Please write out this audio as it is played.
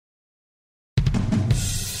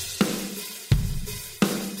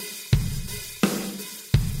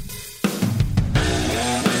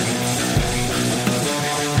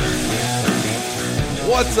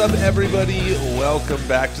What's up, everybody? Welcome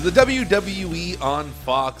back to the WWE on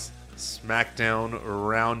Fox SmackDown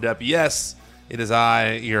Roundup. Yes, it is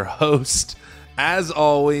I, your host, as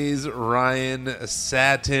always, Ryan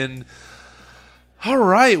Satin. All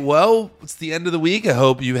right, well, it's the end of the week. I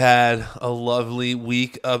hope you had a lovely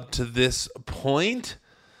week up to this point.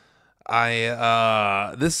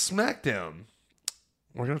 This SmackDown,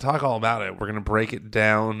 we're going to talk all about it. We're going to break it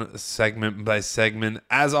down segment by segment,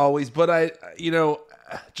 as always. But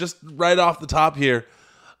just right off the top here,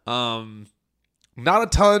 not a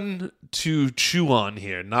ton to chew on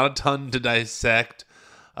here. Not a ton to dissect.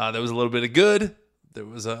 There was a little bit of good. There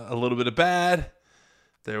was a little bit of bad.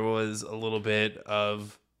 There was a little bit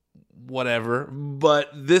of whatever. But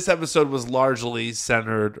this episode was largely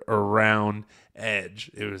centered around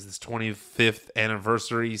Edge. It was his 25th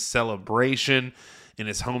anniversary celebration in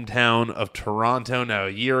his hometown of Toronto. Now, a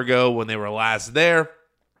year ago when they were last there,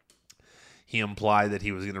 he implied that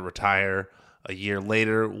he was going to retire a year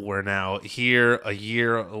later. We're now here a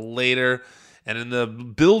year later. And in the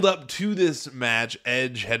build-up to this match,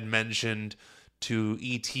 Edge had mentioned to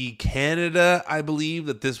ET Canada, I believe,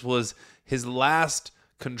 that this was his last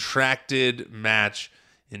contracted match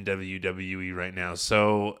in WWE right now.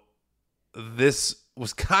 So this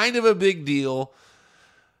was kind of a big deal.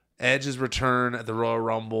 Edge's return at the Royal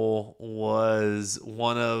Rumble was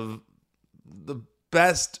one of the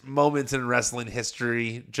best moments in wrestling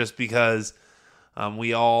history, just because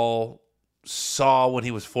we all saw when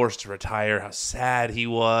he was forced to retire how sad he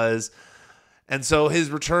was. And so his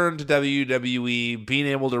return to WWE, being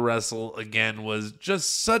able to wrestle again, was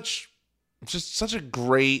just such a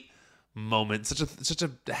great moment, such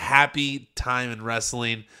a happy time in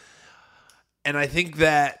wrestling. And I think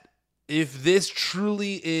that if this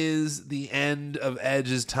truly is the end of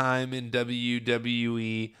Edge's time in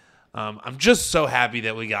WWE, I'm just so happy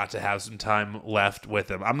that we got to have some time left with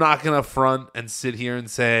him. I'm not going to front and sit here and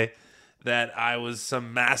say that I was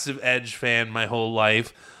some massive Edge fan my whole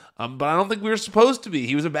life, but I don't think we were supposed to be.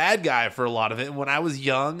 He was a bad guy for a lot of it, and when I was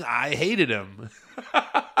young, I hated him.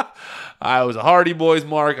 I was a Hardy Boys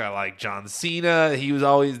mark. I liked John Cena. He was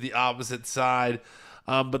always the opposite side,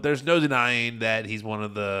 but there's no denying that he's one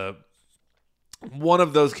of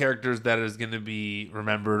those characters that is going to be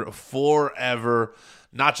remembered forever,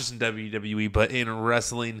 not just in WWE, but in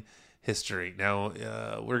wrestling history. Now,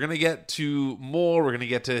 we're going to get to more. We're going to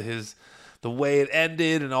get to the way it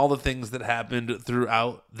ended and all the things that happened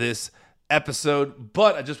throughout this episode.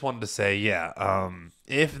 But I just wanted to say,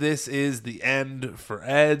 if this is the end for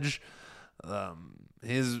Edge,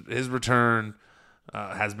 his return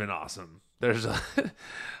has been awesome. There's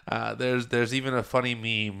even a funny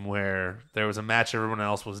meme where there was a match everyone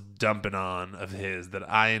else was dumping on of his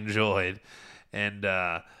that I enjoyed, and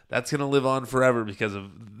that's gonna live on forever because of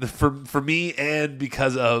for me and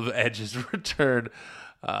because of Edge's return.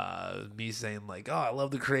 Me saying like, "Oh, I love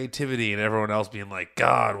the creativity," and everyone else being like,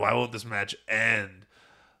 "God, why won't this match end?"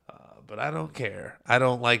 But I don't care. I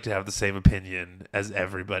don't like to have the same opinion as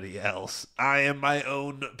everybody else. I am my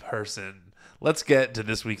own person. Let's get to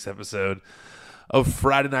this week's episode of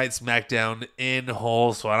Friday Night SmackDown in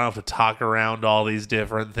whole, so I don't have to talk around all these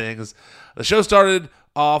different things. The show started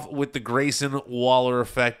off with the Grayson Waller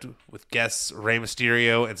effect with guests Rey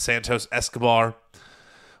Mysterio and Santos Escobar.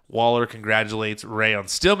 Waller congratulates Rey on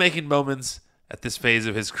still making moments at this phase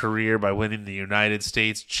of his career by winning the United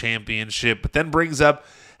States Championship, but then brings up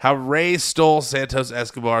how Rey stole Santos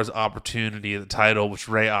Escobar's opportunity at the title, which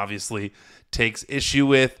Rey obviously takes issue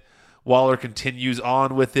with. Waller continues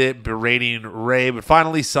on with it, berating Rey, but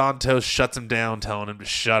finally Santos shuts him down, telling him to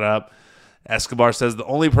shut up. Escobar says the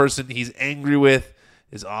only person he's angry with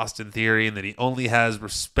is Austin Theory, and that he only has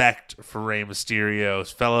respect for Rey Mysterio, his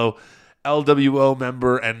fellow LWO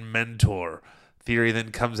member and mentor. Theory then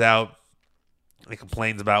comes out and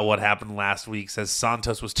complains about what happened last week, says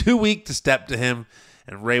Santos was too weak to step to him,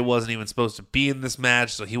 and Rey wasn't even supposed to be in this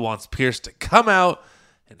match, so he wants Pierce to come out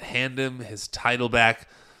and hand him his title back.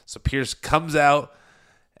 So Pierce comes out,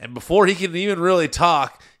 and before he can even really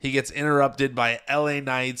talk, he gets interrupted by LA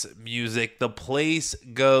Knight's music. The place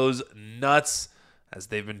goes nuts, as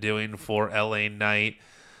they've been doing for LA Knight.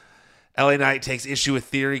 LA Knight takes issue with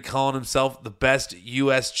Theory, calling himself the best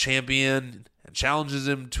U.S. champion, and challenges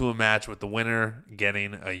him to a match with the winner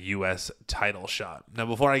getting a U.S. title shot. Now,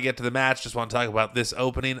 before I get to the match, just want to talk about this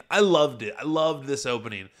opening. I loved it. I loved this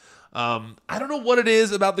opening. I don't know what it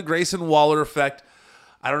is about the Grayson Waller effect.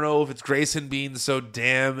 I don't know if it's Grayson being so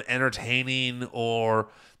damn entertaining or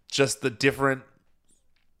just the different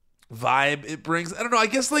vibe it brings. I don't know. I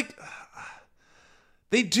guess like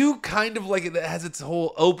They do kind of like it has its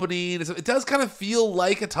whole opening. It does kind of feel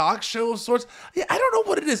like a talk show of sorts. Yeah, I don't know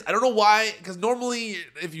what it is. I don't know why. Because normally,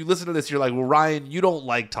 if you listen to this, you're like, well, Ryan, you don't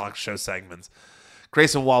like talk show segments.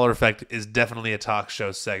 Grayson Waller effect is definitely a talk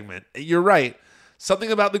show segment. You're right.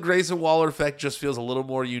 Something about the Grayson Waller effect just feels a little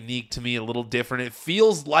more unique to me, a little different. It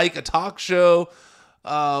feels like a talk show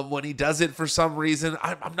when he does it for some reason.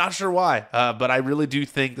 I'm not sure why, but I really do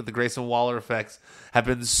think that the Grayson Waller effects have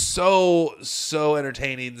been so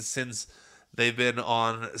entertaining since they've been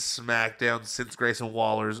on SmackDown, since Grayson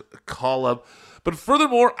Waller's call-up. But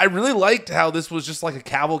furthermore, I really liked how this was just like a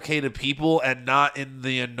cavalcade of people and not in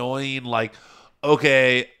the annoying, like,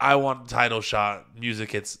 okay, I want title shot,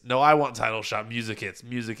 music hits. No, I want title shot, music hits.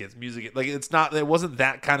 Like, it wasn't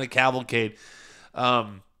that kind of cavalcade.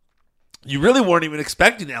 You really weren't even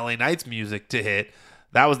expecting LA Knight's music to hit.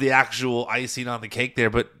 That was the actual icing on the cake there,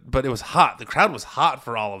 but it was hot. The crowd was hot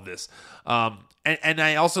for all of this. And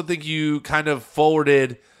I also think you kind of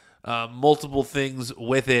forwarded multiple things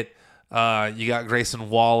with it. You got Grayson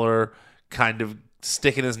Waller kind of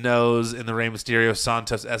sticking his nose in the Rey Mysterio,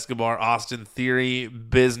 Santos Escobar, Austin Theory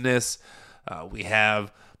business. We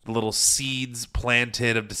have the little seeds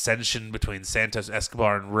planted of dissension between Santos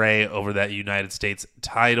Escobar and Rey over that United States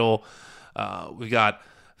title. We got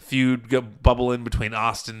feud bubbling between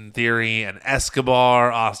Austin Theory and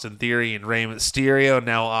Escobar, Austin Theory and Rey Mysterio,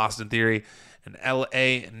 now Austin Theory and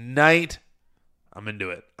LA Knight. I'm into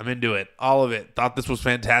it. All of it. Thought this was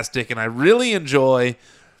fantastic, and I really enjoy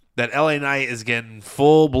that LA Knight is getting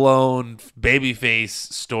full-blown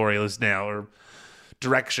babyface storyless now, or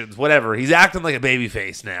directions, whatever. He's acting like a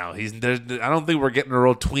babyface now. I don't think we're getting a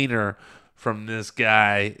real tweener from this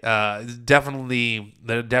guy. They're definitely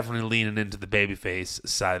leaning into the babyface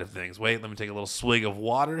side of things. Wait, let me take a little swig of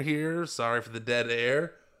water here. Sorry for the dead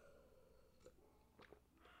air.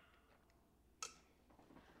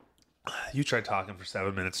 You try talking for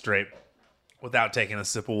 7 minutes straight without taking a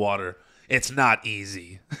sip of water. It's not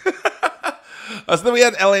easy. So then we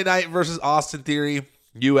had LA Knight versus Austin Theory.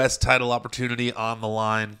 U.S. title opportunity on the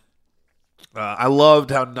line. I loved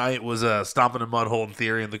how Knight was stomping a mud hole in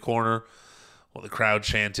Theory in the corner while the crowd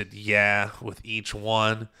chanted, yeah, with each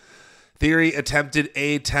one. Theory attempted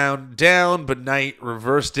A-Town down, but Knight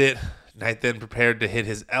reversed it. Knight then prepared to hit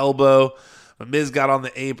his elbow. When Miz got on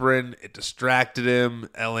the apron, it distracted him.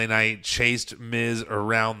 LA Knight chased Miz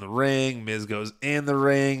around the ring. Miz goes in the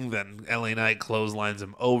ring. Then LA Knight clotheslines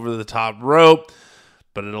him over the top rope.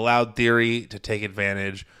 But it allowed Theory to take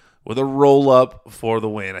advantage with a roll-up for the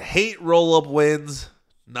win. I hate roll-up wins.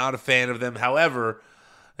 Not a fan of them. However,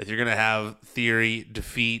 if you're going to have Theory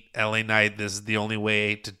defeat LA Knight, this is the only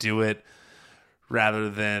way to do it, rather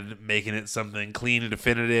than making it something clean and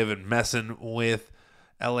definitive and messing with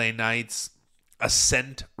LA Knight's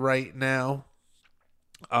ascent right now.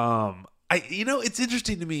 It's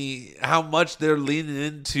interesting to me how much they're leaning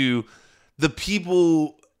into the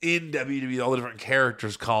people in WWE, all the different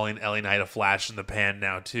characters calling LA Knight a flash in the pan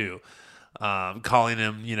now too. Calling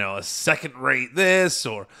him, a second rate this,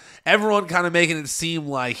 or everyone kind of making it seem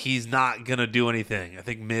like he's not going to do anything. I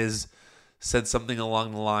think Miz said something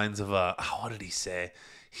along the lines of, what did he say?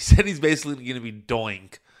 He said he's basically going to be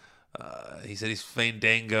Doink. He said he's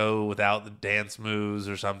Fandango without the dance moves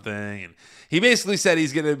or something. And he basically said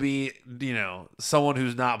he's going to be, someone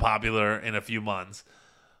who's not popular in a few months,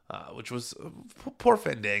 which was poor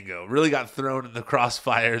Fandango. Really got thrown in the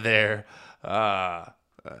crossfire there. That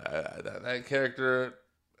character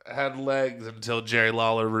had legs until Jerry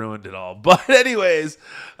Lawler ruined it all. But anyways,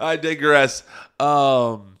 I digress.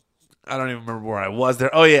 I don't even remember where I was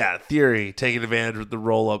there. Oh yeah, Theory taking advantage with the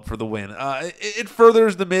roll-up for the win. It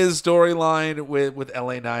furthers the Miz storyline with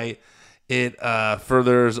LA Knight. It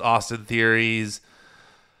furthers Austin Theory's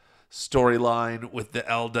storyline with the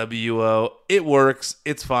LWO. It works.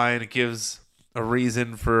 It's fine. It gives a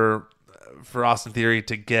reason for Austin Theory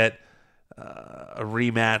to get a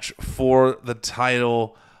rematch for the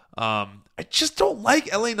title. I just don't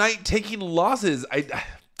like LA Knight taking losses.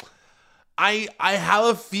 I have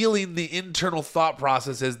a feeling the internal thought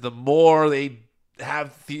process is the more they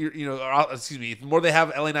have the more they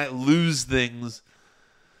have LA Knight lose things,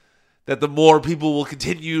 that the more people will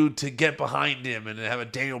continue to get behind him and have a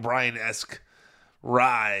Daniel Bryan-esque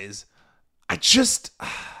rise. I just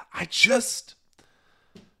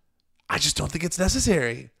don't think it's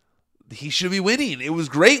necessary. He should be winning. It was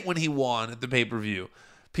great when he won at the pay-per-view.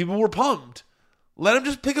 People were pumped. Let him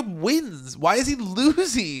just pick up wins. Why is he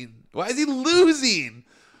losing? I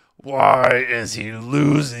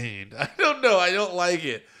don't know. I don't like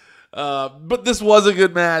it. But this was a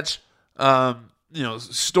good match.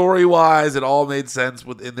 story-wise, it all made sense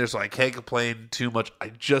within there, so I can't complain too much. I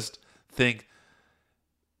just think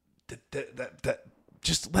that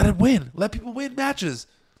just let him win. Let people win matches.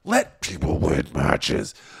 Let people win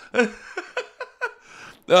matches. We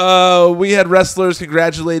had wrestlers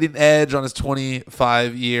congratulating Edge on his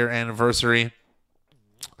 25-year anniversary.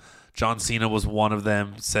 John Cena was one of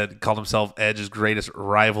them. Called himself Edge's greatest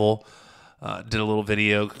rival. Did a little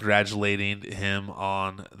video congratulating him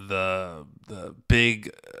on the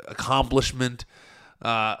big accomplishment.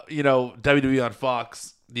 WWE on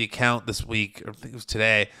Fox, the account this week, or I think it was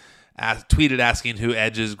today, tweeted asking who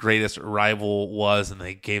Edge's greatest rival was, and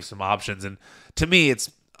they gave some options. And to me, it's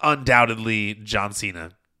undoubtedly John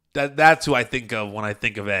Cena. That's who I think of when I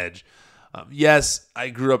think of Edge. Yes, I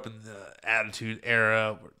grew up in the Attitude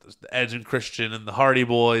Era, where there's the Edge and Christian and the Hardy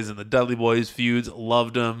Boys and the Dudley Boys feuds.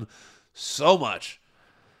 Loved them so much.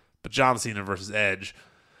 But John Cena versus Edge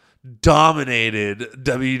dominated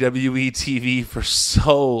WWE TV for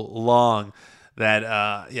so long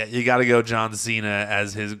that, you got to go John Cena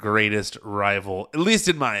as his greatest rival, at least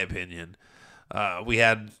in my opinion. We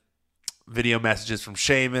had video messages from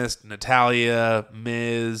Sheamus, Natalya,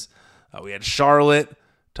 Miz. We had Charlotte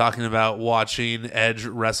talking about watching Edge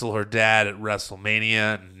wrestle her dad at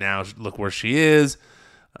WrestleMania, and now look where she is.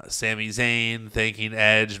 Sami Zayn thanking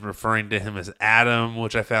Edge and referring to him as Adam,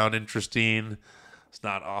 which I found interesting. It's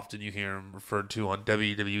not often you hear him referred to on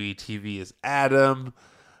WWE TV as Adam.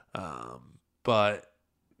 But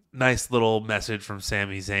nice little message from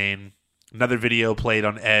Sami Zayn. Another video played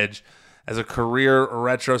on Edge as a career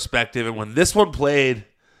retrospective. And when this one played,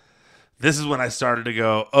 this is when I started to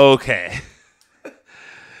go, okay.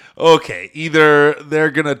 Okay, either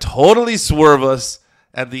they're going to totally swerve us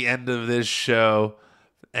at the end of this show,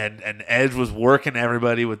 and Edge was working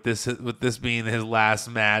everybody with this being his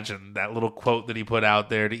last match, and that little quote that he put out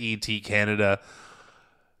there to ET Canada.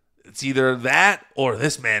 It's either that or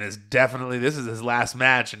this man is this is his last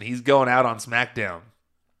match, and he's going out on SmackDown.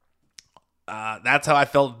 That's how I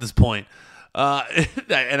felt at this point.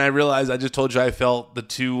 And I realized I just told you I felt the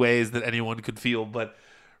two ways that anyone could feel, but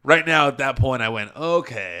right now at that point I went,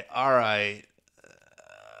 okay, all right.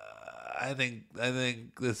 I think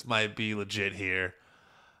this might be legit here.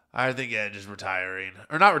 I think Edge is retiring.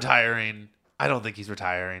 Or not retiring. I don't think he's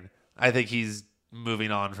retiring. I think he's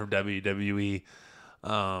moving on from WWE.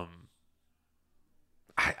 I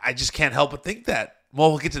just can't help but think that. Well,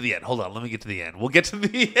 we'll get to the end. Hold on. Let me get to the end. We'll get to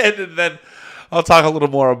the end, and then I'll talk a little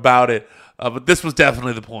more about it. But this was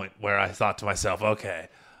definitely the point where I thought to myself, okay,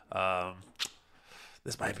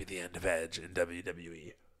 this might be the end of Edge in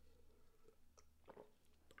WWE.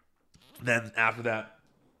 Then after that,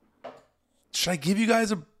 should I give you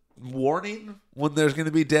guys a warning when there's going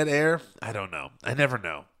to be dead air? I don't know. I never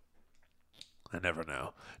know.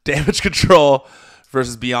 Damage Control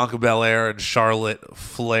versus Bianca Belair and Charlotte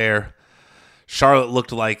Flair. Charlotte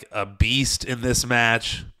looked like a beast in this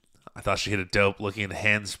match. I thought she hit a dope-looking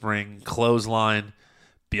handspring clothesline.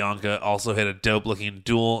 Bianca also hit a dope-looking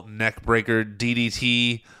dual neckbreaker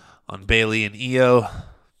DDT on Bayley and Io.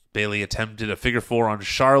 Bayley attempted a figure four on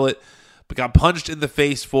Charlotte, but got punched in the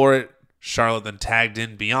face for it. Charlotte then tagged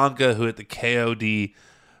in Bianca, who hit the KOD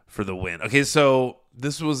for the win. Okay, so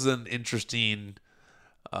this was an interesting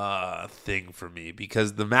thing for me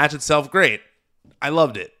because the match itself, great. I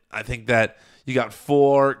loved it. I think that you got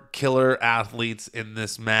 4 killer athletes in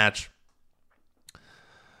this match.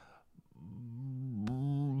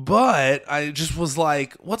 But I just was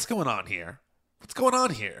like, what's going on here?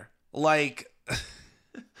 Like,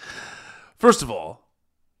 first of all,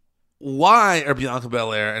 why are Bianca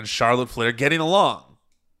Belair and Charlotte Flair getting along?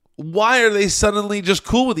 Why are they suddenly just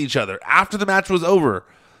cool with each other? After the match was over,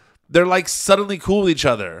 they're like suddenly cool with each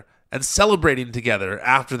other and celebrating together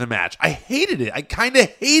after the match. I hated it. I kind of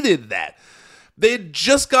hated that. They had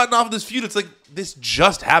just gotten off this feud. It's like this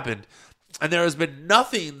just happened. And there has been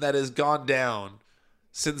nothing that has gone down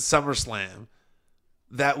since SummerSlam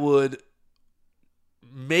that would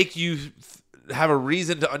make you have a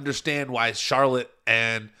reason to understand why Charlotte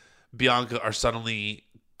and Bianca are suddenly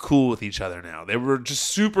cool with each other now. They were just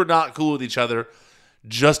super not cool with each other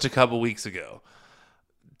just a couple weeks ago.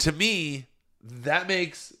 To me, that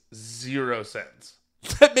makes 0 sense.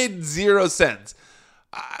 That made 0 sense.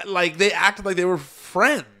 Like, they acted like they were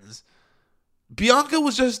friends. Bianca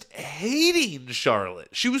was just hating Charlotte.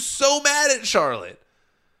 She was so mad at Charlotte.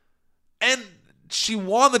 And she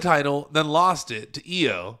won the title, then lost it to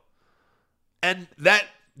Io. And that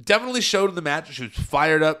definitely showed in the match. She was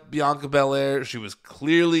fired up, Bianca Belair. She was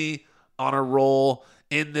clearly on a roll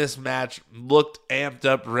in this match. Looked amped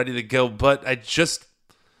up, ready to go. But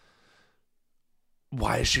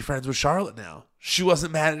why is she friends with Charlotte now? She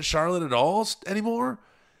wasn't mad at Charlotte at all anymore.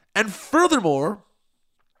 And furthermore,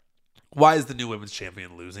 why is the new women's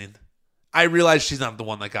champion losing? I realize she's not the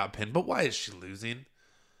one that got pinned, but why is she losing?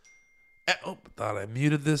 Oh, thought I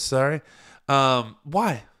muted this. Sorry.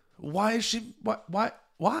 Why? Why is she? Why?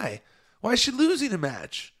 Why is she losing a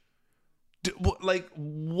match?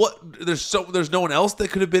 What? There's no one else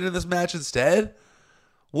that could have been in this match instead.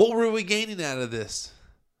 What were we gaining out of this?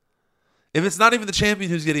 If it's not even the champion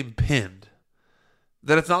who's getting pinned,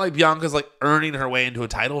 then it's not like Bianca's like earning her way into a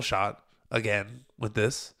title shot again with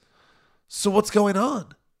this. So what's going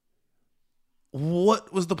on?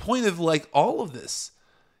 What was the point of like all of this?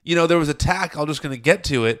 There was a tack. I'm just going to get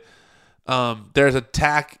to it. There's a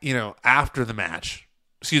tack, after the match.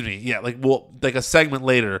 Excuse me. Yeah, like a segment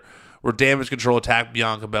later where Damage Control attacked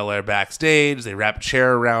Bianca Belair backstage. They wrap a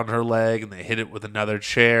chair around her leg and they hit it with another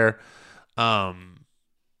chair. You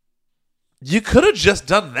could have just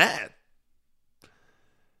done that.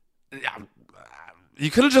 You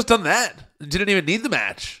could have just done that. You didn't even need the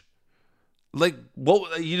match.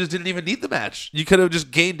 You just didn't even need the match. You could have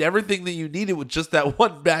just gained everything that you needed with just that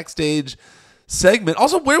one backstage segment.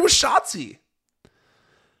 Also, where was Shotzi?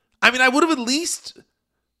 I mean, I would have at least,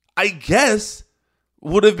 I guess, it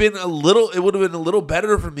would have been a little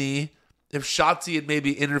better for me if Shotzi had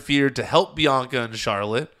maybe interfered to help Bianca and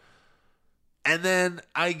Charlotte. And then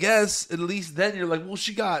I guess at least then you're like, well,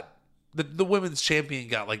 she got the women's champion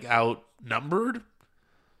got like outnumbered.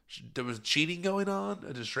 There was cheating going on,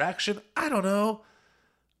 a distraction. I don't know.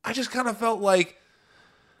 I just kind of felt like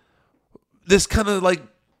this kind of like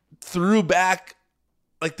threw back,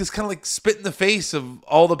 like this kind of like spit in the face of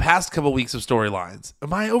all the past couple weeks of storylines.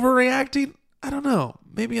 Am I overreacting? I don't know.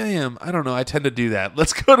 Maybe I am. I don't know. I tend to do that.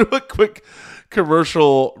 Let's go to a quick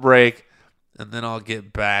commercial break, and then I'll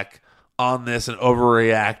get back on this and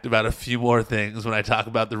overreact about a few more things when I talk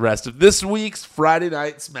about the rest of this week's Friday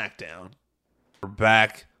Night SmackDown. We're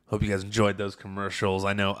back. Hope you guys enjoyed those commercials.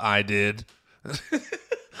 I know I did.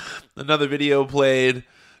 Another video played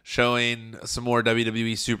showing some more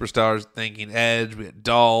WWE superstars thanking Edge. We had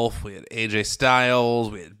Dolph, we had AJ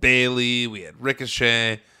Styles, we had Bayley, we had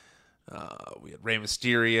Ricochet, we had Rey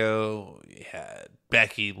Mysterio, we had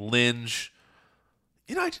Becky Lynch.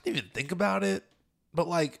 I didn't even think about it, but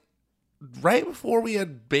like right before we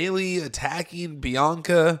had Bayley attacking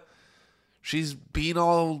Bianca, she's being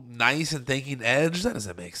all nice and thanking Edge. That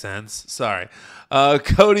doesn't make sense. Sorry.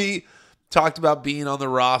 Cody talked about being on the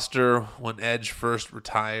roster when Edge first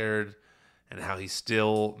retired and how he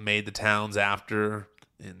still made the towns after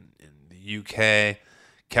in the UK.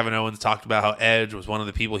 Kevin Owens talked about how Edge was one of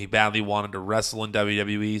the people he badly wanted to wrestle in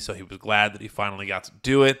WWE, so he was glad that he finally got to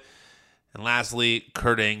do it. And lastly,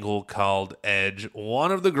 Kurt Angle called Edge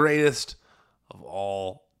one of the greatest of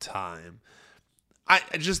all time. I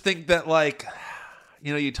just think that, like,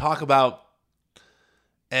 you talk about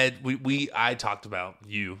Ed. I talked about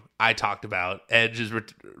Edge's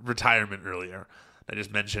retirement earlier. I just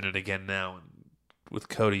mentioned it again now with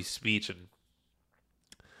Cody's speech, and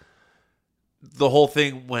the whole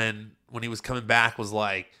thing when he was coming back was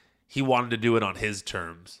like he wanted to do it on his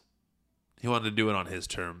terms.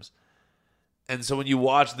 And so when you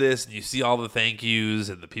watch this and you see all the thank yous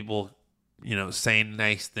and the people, saying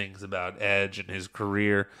nice things about Edge and his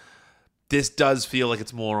career, this does feel like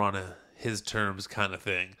it's more on his terms kind of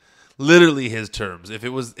thing. Literally his terms. If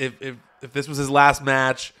this was his last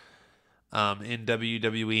match in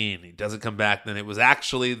WWE and he doesn't come back, then it was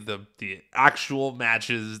actually the actual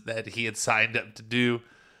matches that he had signed up to do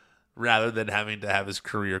rather than having to have his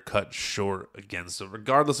career cut short again. So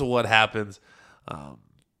regardless of what happens,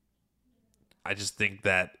 I just think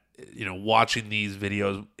that, watching these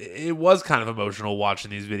videos, it was kind of emotional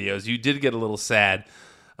watching these videos. You did get a little sad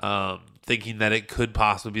thinking that it could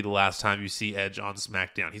possibly be the last time you see Edge on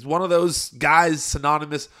SmackDown. He's one of those guys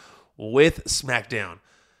synonymous with SmackDown.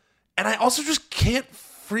 And I also just can't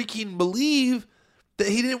freaking believe that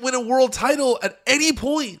he didn't win a world title at any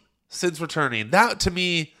point since returning. That, to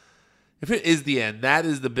me, if it is the end, that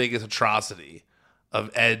is the biggest atrocity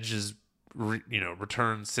of Edge's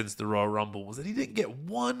return since the Royal Rumble, was that he didn't get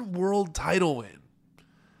one world title win.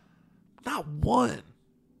 Not one.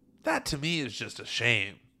 That to me is just a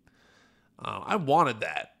shame. I wanted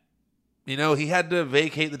that. He had to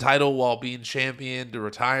vacate the title while being champion to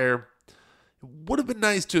retire. It would have been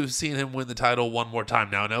nice to have seen him win the title one more time.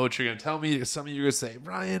 Now I know what you're going to tell me. Some of you are going to say,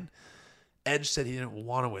 Brian, Edge said he didn't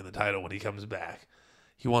want to win the title when he comes back.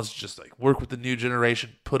 He wants to just work with the new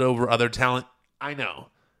generation, put over other talent. I know.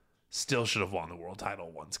 Still should have won the world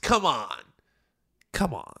title once. Come on.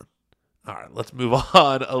 All right, let's move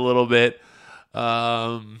on a little bit.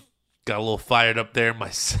 got a little fired up there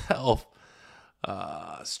myself.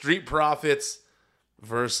 Street Profits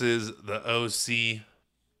versus the OC.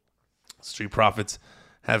 Street Profits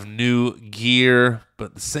have new gear,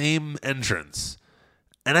 but the same entrance.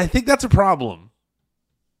 And I think that's a problem.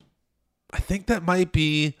 I think that might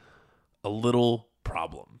be a little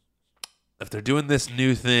problem. If they're doing this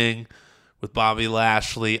new thing with Bobby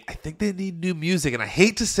Lashley, I think they need new music. And I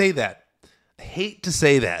hate to say that.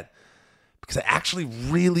 Because I actually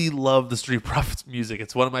really love the Street Profits music.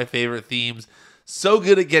 It's one of my favorite themes. So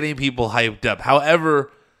good at getting people hyped up.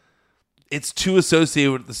 However, it's too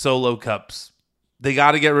associated with the solo cups. They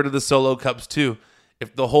got to get rid of the solo cups too.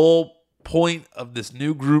 If the whole point of this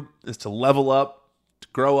new group is to level up, to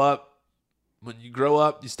grow up, when you grow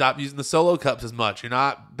up, you stop using the solo cups as much. You're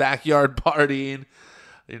not backyard partying.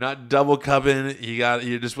 You're not double cupping.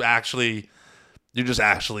 You just actually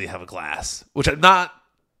have a glass, which I'm not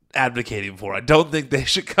advocating for. I don't think they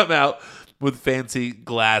should come out with fancy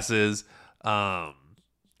glasses. I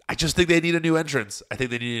just think they need a new entrance. I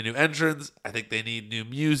think they need new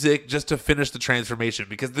music just to finish the transformation,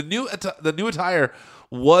 because the new attire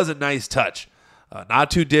was a nice touch.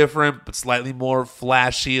 Not too different, but slightly more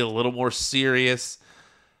flashy, a little more serious.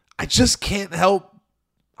 I couldn't help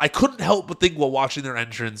but think while watching their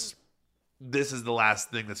entrance, this is the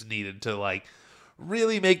last thing that's needed to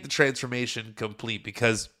really make the transformation complete,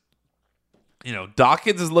 because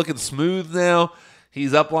Dawkins is looking smooth now.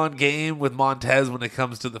 He's up on game with Montez when it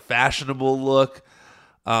comes to the fashionable look.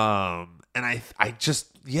 And I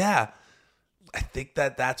think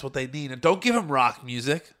that's what they need. And don't give them rock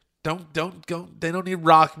music. Don't go. They don't need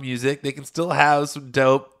rock music. They can still have some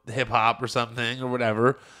dope hip hop or something or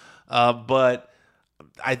whatever. But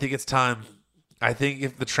I think it's time. I think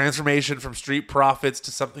if the transformation from Street Profits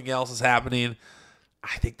to something else is happening,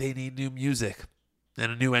 I think they need new music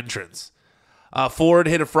and a new entrance. Ford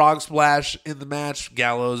hit a frog splash in the match.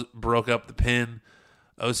 Gallows broke up the pin.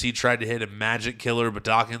 OC tried to hit a magic killer, but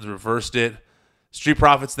Dawkins reversed it. Street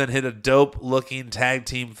Profits then hit a dope-looking tag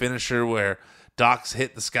team finisher where Docs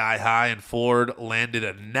hit the sky high and Ford landed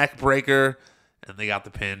a neck breaker, and they got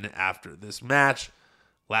the pin after this match.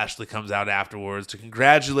 Lashley comes out afterwards to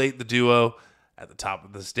congratulate the duo at the top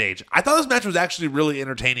of the stage. I thought this match was actually really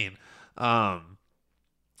entertaining.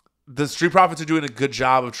 The Street Profits are doing a good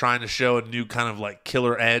job of trying to show a new kind of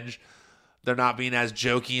killer edge. They're not being as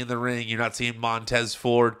jokey in the ring. You're not seeing Montez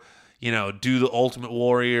Ford, do the Ultimate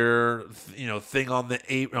Warrior, thing on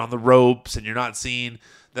the ropes, and you're not seeing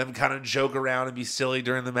them kind of joke around and be silly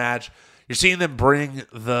during the match. You're seeing them bring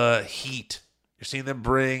the heat. You're seeing them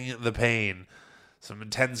bring the pain. Some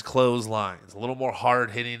intense clotheslines, a little more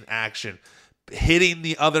hard-hitting action, hitting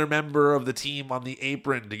the other member of the team on the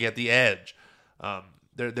apron to get the edge.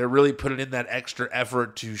 They're really putting in that extra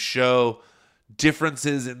effort to show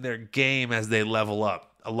differences in their game as they level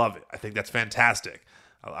up. I love it. I think that's fantastic.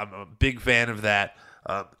 I'm a big fan of that.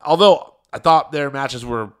 Although I thought their matches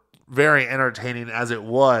were very entertaining as it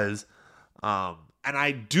was. And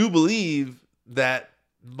I do believe that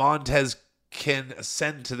Montez can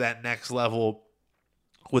ascend to that next level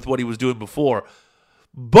with what he was doing before.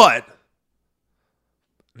 But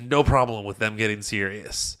no problem with them getting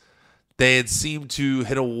serious. They had seemed to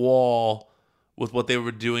hit a wall with what they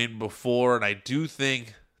were doing before, and I do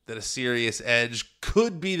think that a serious edge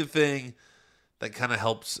could be the thing that kind of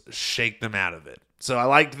helps shake them out of it. So I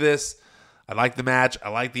liked this. I liked the match. I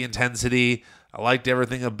liked the intensity. I liked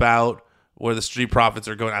everything about where the Street Profits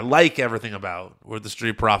are going. I like everything about where the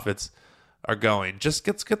Street Profits are going. Just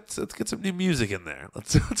let's get some new music in there.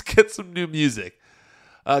 Let's get some new music.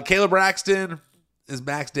 Kayla Braxton is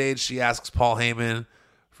backstage. She asks Paul Heyman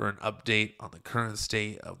for an update on the current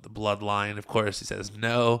state of the bloodline. Of course, he says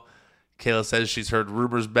no. Kayla says she's heard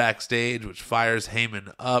rumors backstage, which fires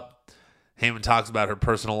Heyman up. Heyman talks about her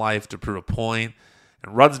personal life to prove a point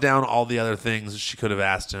and runs down all the other things she could have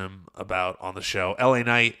asked him about on the show. LA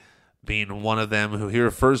Knight being one of them, who he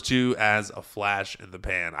refers to as a flash in the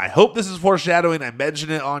pan. I hope this is foreshadowing. I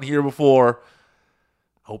mentioned it on here before.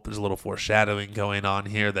 I hope there's a little foreshadowing going on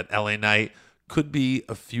here that LA Knight could be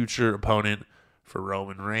a future opponent for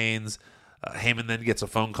Roman Reigns. Heyman then gets a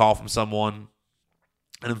phone call from someone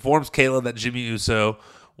and informs Kayla that Jimmy Uso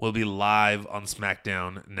will be live on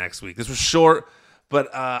SmackDown next week. This was short,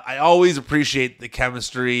 but I always appreciate the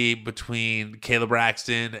chemistry between Kayla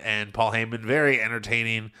Braxton and Paul Heyman. Very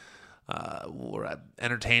entertaining.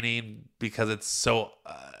 Entertaining because it's so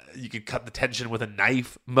you could cut the tension with a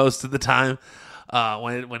knife most of the time.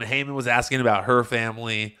 When Heyman was asking about her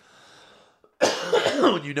family,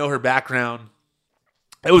 when you know her background,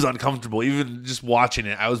 it was uncomfortable. Even just watching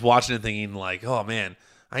it, I was watching it thinking oh man,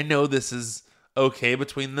 I know this is okay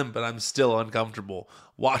between them, but I'm still uncomfortable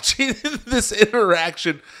watching this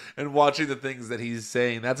interaction and watching the things that he's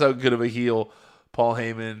saying. That's how good of a heel Paul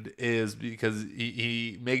Heyman is, because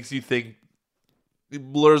he makes you think, he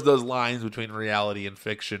blurs those lines between reality and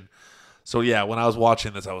fiction. So yeah, when I was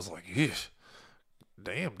watching this, I was like,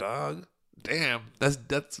 damn, dog. Damn,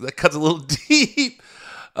 that cuts a little deep.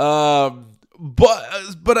 But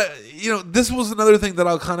this was another thing that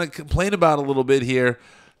I'll kind of complain about a little bit here.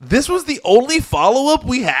 This was the only follow-up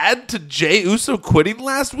we had to Jey Uso quitting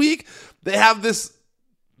last week. They have this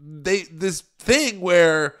thing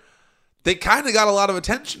where they kind of got a lot of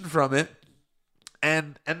attention from it,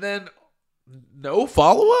 and then no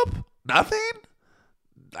follow-up, nothing.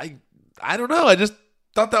 I don't know. I just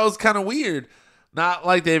thought that was kind of weird. Not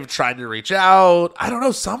like they've tried to reach out. I don't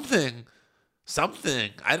know, something.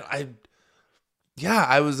 I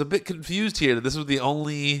was a bit confused here that this was the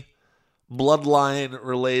only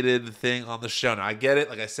bloodline-related thing on the show. Now, I get it.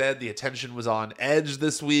 Like I said, the attention was on Edge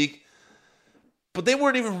this week. But they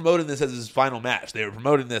weren't even promoting this as his final match. They were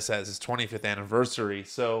promoting this as his 25th anniversary.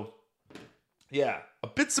 So, yeah, a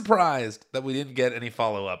bit surprised that we didn't get any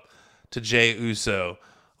follow-up to Jey Uso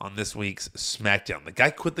on this week's SmackDown. The guy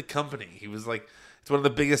quit the company. He was like, it's one of the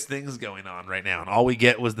biggest things going on right now. And all we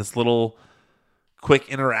get was this little quick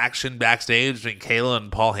interaction backstage between Kayla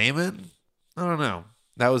and Paul Heyman. I don't know.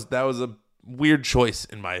 That was a weird choice,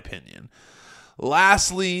 in my opinion.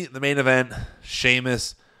 Lastly, the main event,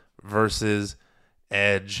 Sheamus versus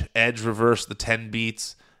Edge. Edge reversed the 10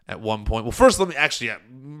 beats at one point. Well, first, let me actually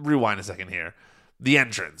rewind a second here. The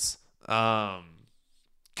entrance. God,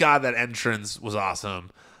 that entrance was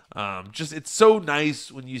awesome. It's so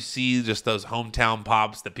nice when you see just those hometown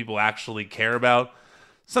pops that people actually care about.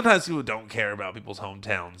 Sometimes people don't care about people's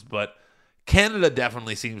hometowns, but Canada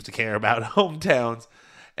definitely seems to care about hometowns.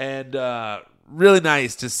 And really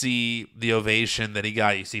nice to see the ovation that he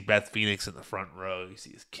got. You see Beth Phoenix in the front row. You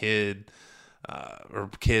see his kid or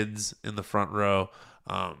kids in the front row.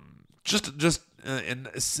 And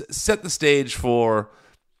set the stage for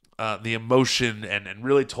the emotion and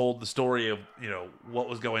really told the story of what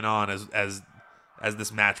was going on as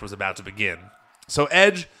this match was about to begin. So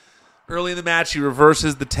Edge, early in the match, he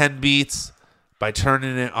reverses the 10 beats by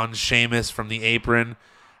turning it on Sheamus from the apron,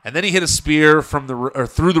 and then he hit a spear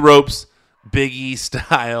through the ropes, Big E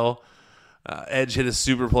style. Edge hit a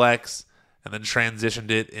superplex and then transitioned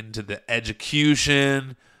it into the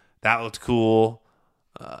Edgecution. That looked cool.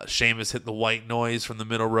 Sheamus hit the white noise from the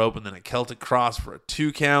middle rope and then a Celtic cross for a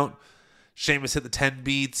 2 count. Sheamus hit the 10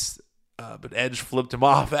 beats, but Edge flipped him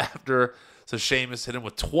off after. So Sheamus hit him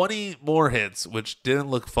with 20 more hits, which didn't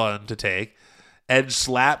look fun to take. Edge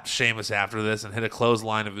slapped Sheamus after this and hit a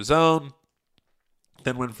clothesline of his own.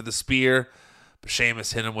 Then went for the spear, but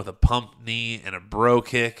Sheamus hit him with a pump knee and a bro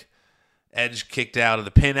kick. Edge kicked out of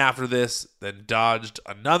the pin after this, then dodged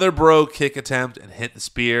another bro kick attempt and hit the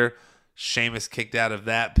spear. Sheamus kicked out of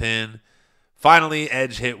that pin. Finally,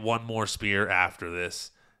 Edge hit one more spear after this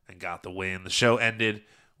and got the win. The show ended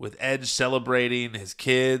with Edge celebrating his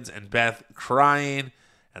kids and Beth crying,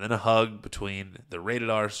 and then a hug between the Rated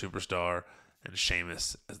R Superstar and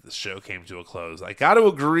Sheamus as the show came to a close. I got to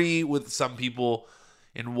agree with some people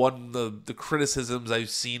in one of the criticisms I've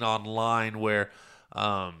seen online where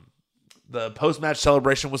the post-match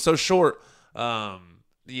celebration was so short. You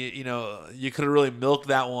could have really milked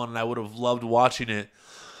that one, and I would have loved watching it.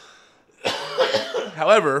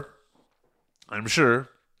 However, I'm sure,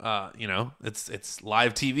 it's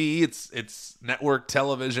live TV, it's network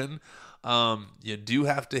television. You do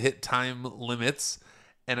have to hit time limits,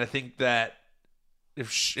 and I think that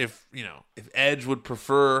if Edge would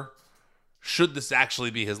prefer, should this actually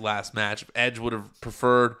be his last match, if Edge would have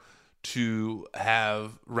preferred to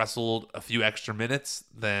have wrestled a few extra minutes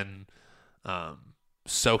than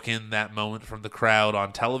soak in that moment from the crowd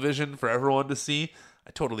on television for everyone to see, I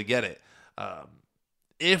totally get it.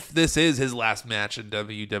 If this is his last match in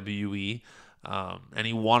WWE, and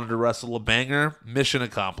he wanted to wrestle a banger, mission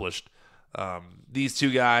accomplished. These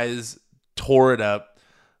two guys tore it up.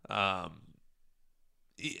 At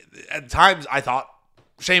times, I thought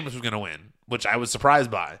Sheamus was going to win, which I was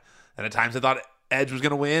surprised by. And at times, I thought Edge was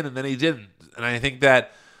going to win, and then he didn't. And I think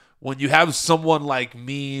that when you have someone like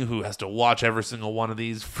me who has to watch every single one of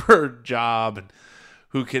these for a job, and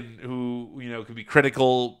who can be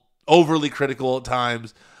critical, overly critical at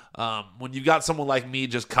times, when you've got someone like me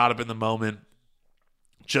just caught up in the moment,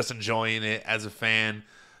 just enjoying it as a fan,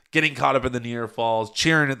 getting caught up in the near falls,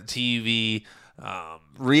 cheering at the TV,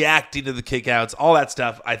 reacting to the kickouts, all that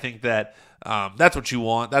stuff, I think that that's what you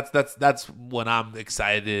want. That's when I'm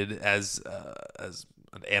excited as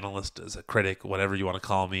an analyst, as a critic, whatever you want to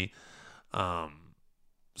call me.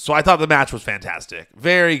 So I thought the match was fantastic.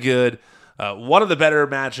 Very good. One of the better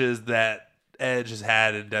matches that Edge has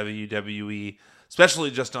had in WWE,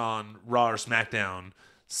 especially just on Raw or SmackDown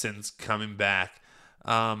since coming back.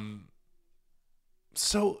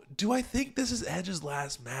 So do I think this is Edge's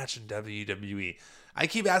last match in WWE? I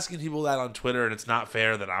keep asking people that on Twitter, and it's not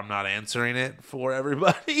fair that I'm not answering it for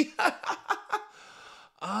everybody.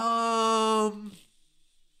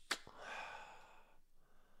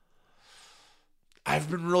 I've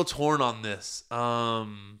been real torn on this.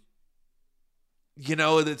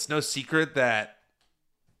 It's no secret that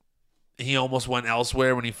he almost went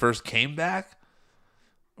elsewhere when he first came back,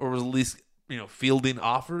 or was at least, fielding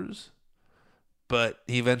offers. But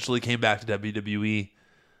he eventually came back to WWE.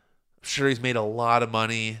 I'm sure he's made a lot of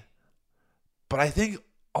money. But I think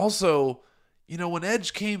also, when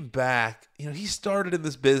Edge came back, he started in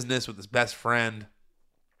this business with his best friend.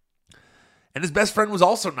 And his best friend was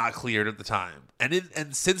also not cleared at the time.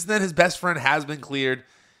 And since then, his best friend has been cleared,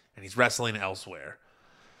 and he's wrestling elsewhere.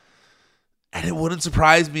 And it wouldn't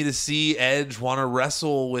surprise me to see Edge want to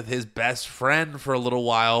wrestle with his best friend for a little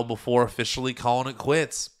while before officially calling it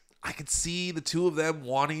quits. I could see the two of them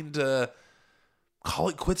wanting to call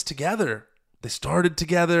it quits together. They started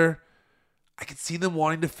together. I could see them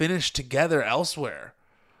wanting to finish together elsewhere.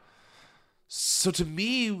 So to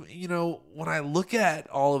me, when I look at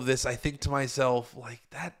all of this, I think to myself, like,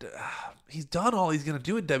 that he's done all he's going to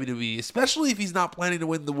do at WWE, especially if he's not planning to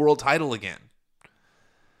win the world title again.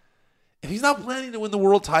 If he's not planning to win the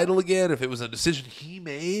world title again, if it was a decision he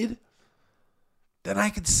made, then I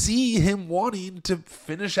could see him wanting to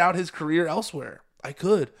finish out his career elsewhere. I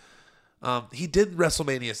could. He did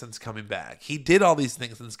WrestleMania since coming back. He did all these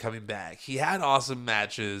things since coming back. He had awesome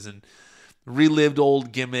matches and relived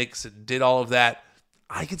old gimmicks and did all of that.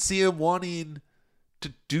 I could see him wanting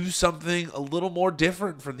to do something a little more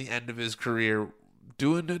different from the end of his career,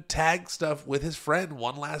 doing the tag stuff with his friend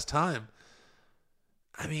one last time.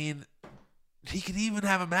 I mean, he could even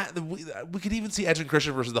have a match. We could even see Edge and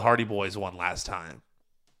Christian versus the Hardy Boys one last time.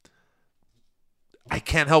 I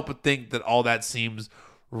can't help but think that all that seems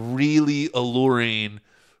really alluring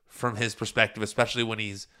from his perspective, especially when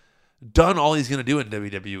he's done all he's going to do in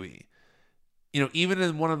WWE. Even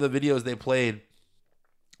in one of the videos they played,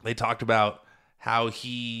 they talked about how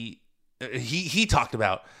he talked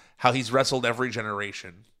about how he's wrestled every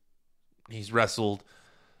generation. He's wrestled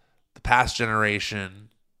the past generation.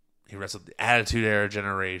 He wrestled the Attitude Era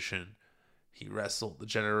generation. He wrestled the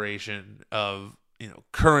generation of,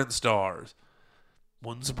 current stars.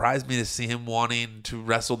 Wouldn't surprise me to see him wanting to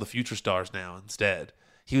wrestle the future stars now instead.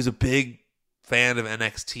 He was a big fan of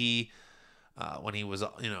NXT when he was,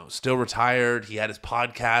 still retired. He had his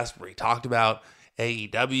podcast where he talked about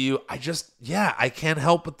AEW. I can't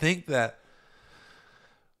help but think that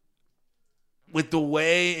with the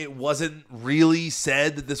way it wasn't really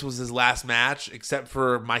said that this was his last match, except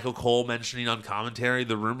for Michael Cole mentioning on commentary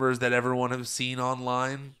the rumors that everyone has seen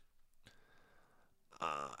online,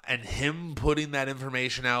 and him putting that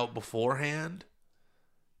information out beforehand,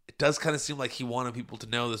 it does kind of seem like he wanted people to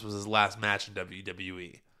know this was his last match in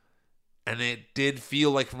WWE. And it did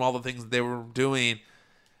feel like, from all the things that they were doing,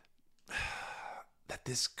 that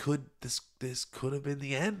this could have been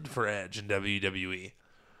the end for Edge in WWE.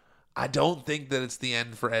 I don't think that it's the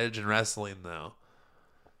end for Edge in wrestling, though.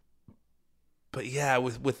 But yeah,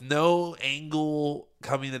 with no angle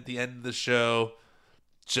coming at the end of the show,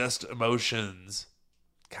 just emotions,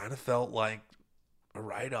 kind of felt like a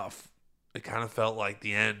write-off. It kind of felt like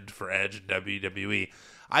the end for Edge in WWE.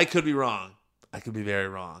 I could be wrong. I could be very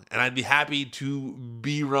wrong. And I'd be happy to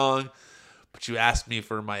be wrong, but you asked me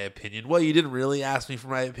for my opinion. Well, you didn't really ask me for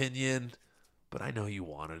my opinion, but I know you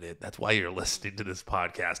wanted it. That's why you're listening to this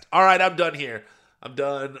podcast. All right, I'm done here. I'm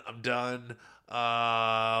done.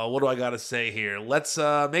 What do I got to say here? Let's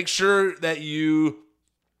make sure that you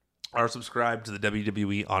are subscribed to the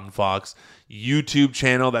WWE on Fox YouTube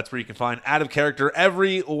channel. That's where you can find Out of Character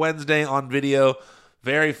every Wednesday on video.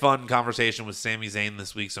 Very fun conversation with Sami Zayn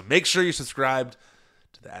this week. So make sure you're subscribed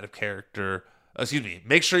to the Out of Character.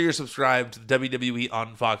 Make sure you're subscribed to the WWE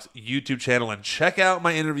on Fox YouTube channel and check out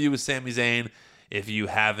my interview with Sami Zayn if you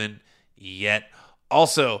haven't yet.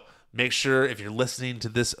 Also, make sure if you're listening to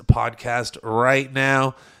this podcast right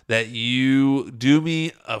now that you do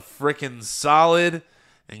me a freaking solid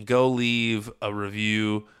and go leave a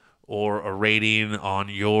review or a rating on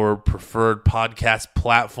your preferred podcast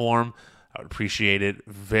platform. I would appreciate it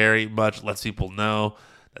very much. Lets people know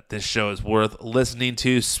that this show is worth listening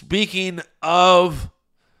to. Speaking of,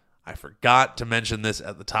 I forgot to mention this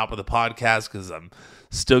at the top of the podcast because I'm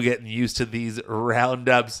still getting used to these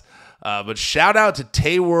roundups. But shout out to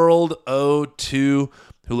Tayworld02,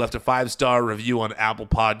 who left a 5-star review on Apple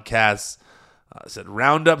Podcasts. Said,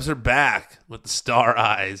 roundups are back with the star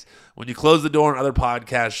eyes. When you close the door on other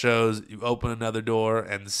podcast shows, you open another door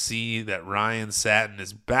and see that Ryan Satin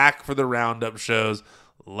is back for the roundup shows.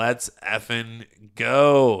 Let's effing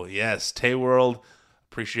go. Yes, Tayworld,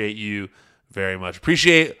 appreciate you very much.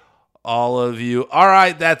 Appreciate all of you. All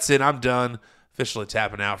right, that's it. I'm done. Officially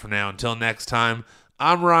tapping out for now. Until next time,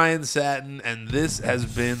 I'm Ryan Satin, and this has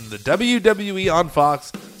been the WWE on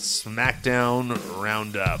Fox SmackDown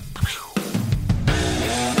Roundup.